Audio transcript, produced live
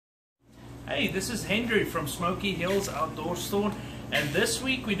Hey, this is Henry from Smokey Hills Outdoor Store, and this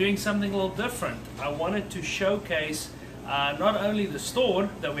week we're doing something a little different. I wanted to showcase not only the store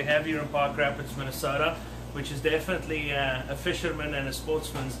that we have here in Park Rapids, Minnesota, which is definitely a fisherman and a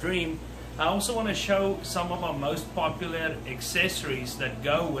sportsman's dream. I also want to show some of our most popular accessories that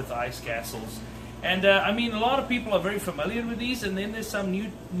go with ice castles. And I mean, a lot of people are very familiar with these, and then there's some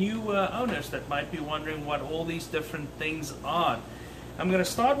new owners that might be wondering what all these different things are. I'm going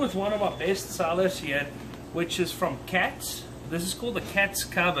to start with one of our best sellers here, which is from Katz. This is called the Katz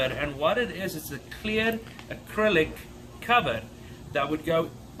cover, and what it is, it's a clear acrylic cover that would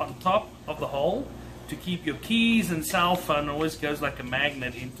go on top of the hole to keep your keys and cell phone. Always goes like a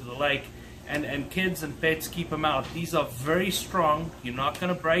magnet into the lake, and kids and pets keep them out. These are very strong. You're not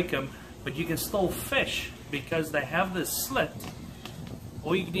going to break them, but you can still fish because they have this slit.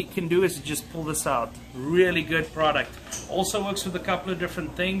 All you can do is just pull this out. Really good product. Also works with a couple of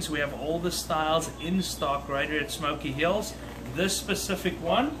different things. We have all the styles in stock right here at Smokey Hills. This specific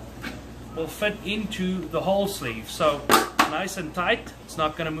one will fit into the whole sleeve, so nice and tight. It's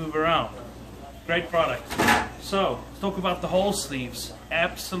not going to move around. Great product. So let's talk about the whole sleeves.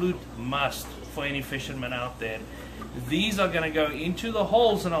 Absolute must for any fisherman out there. These are going to go into the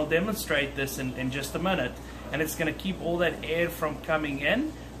holes, and I'll demonstrate this in just a minute. And it's going to keep all that air from coming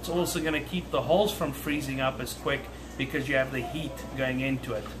in. It's also going to keep the holes from freezing up as quick because you have the heat going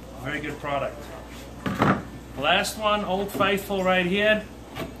into it. Very good product. Last one, Old Faithful right here,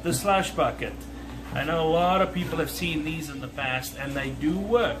 the Slush bucket. I know a lot of people have seen these in the past, and they do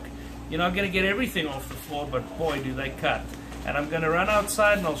work. You're not going to get everything off the floor, but boy do they cut. And I'm going to run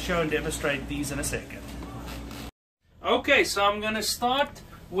outside and I'll show and demonstrate these in a second. Okay, so I'm going to start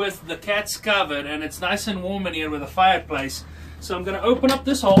with the Katz cover, and it's nice and warm in here with a fireplace. So I'm going to open up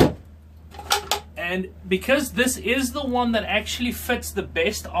this hole, and because this is the one that actually fits the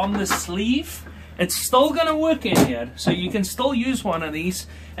best on the sleeve, it's still going to work in here. So you can still use one of these,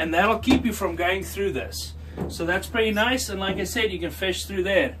 and that'll keep you from going through this. So that's pretty nice, and like I said, you can fish through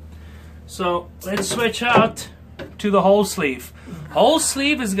there. So let's switch out to the whole sleeve. Whole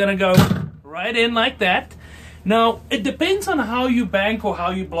sleeve is going to go right in like that. Now, it depends on how you bank or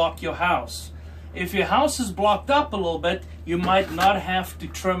how you block your house. If your house is blocked up a little bit, you might not have to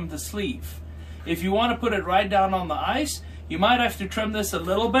trim the sleeve. If you want to put it right down on the ice, you might have to trim this a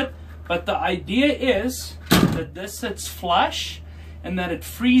little bit, but the idea is that this sits flush and that it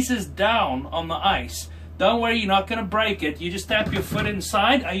freezes down on the ice. Don't worry, you're not going to break it. You just tap your foot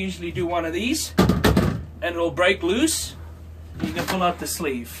inside. I usually do one of these, and it'll break loose. You can pull out the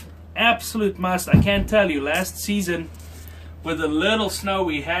sleeve. Absolute must. I can't tell you, last season with the little snow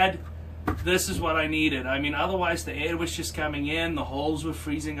we had, this is what I needed. I mean, otherwise the air was just coming in, the holes were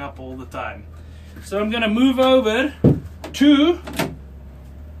freezing up all the time. So I'm going to move over to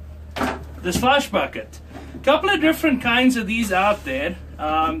the Slush bucket. A couple of different kinds of these out there.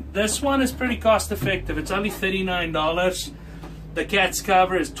 This one is pretty cost effective. It's only $39. The Katz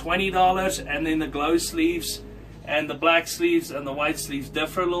cover is $20, and then the glow sleeves and the black sleeves and the white sleeves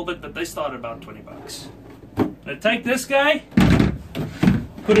differ a little bit, but they start at about 20 bucks. I take this guy,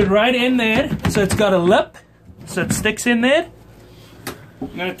 put it right in there, so it's got a lip, so it sticks in there.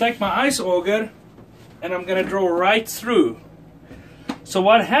 I'm going to take my ice auger, and I'm going to draw right through. So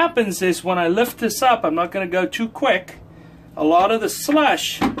what happens is when I lift this up, I'm not going to go too quick, a lot of the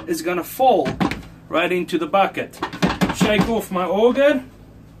slush is going to fall right into the bucket. Shake off my auger,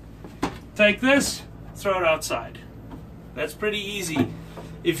 take this, throw it outside. That's pretty easy.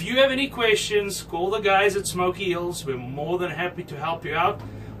 If you have any questions, call the guys at Smokey Hills. We're more than happy to help you out.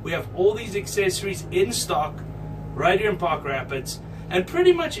 We have all these accessories in stock right here in Park Rapids, and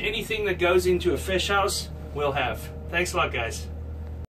pretty much anything that goes into a fish house we'll have. Thanks a lot, guys.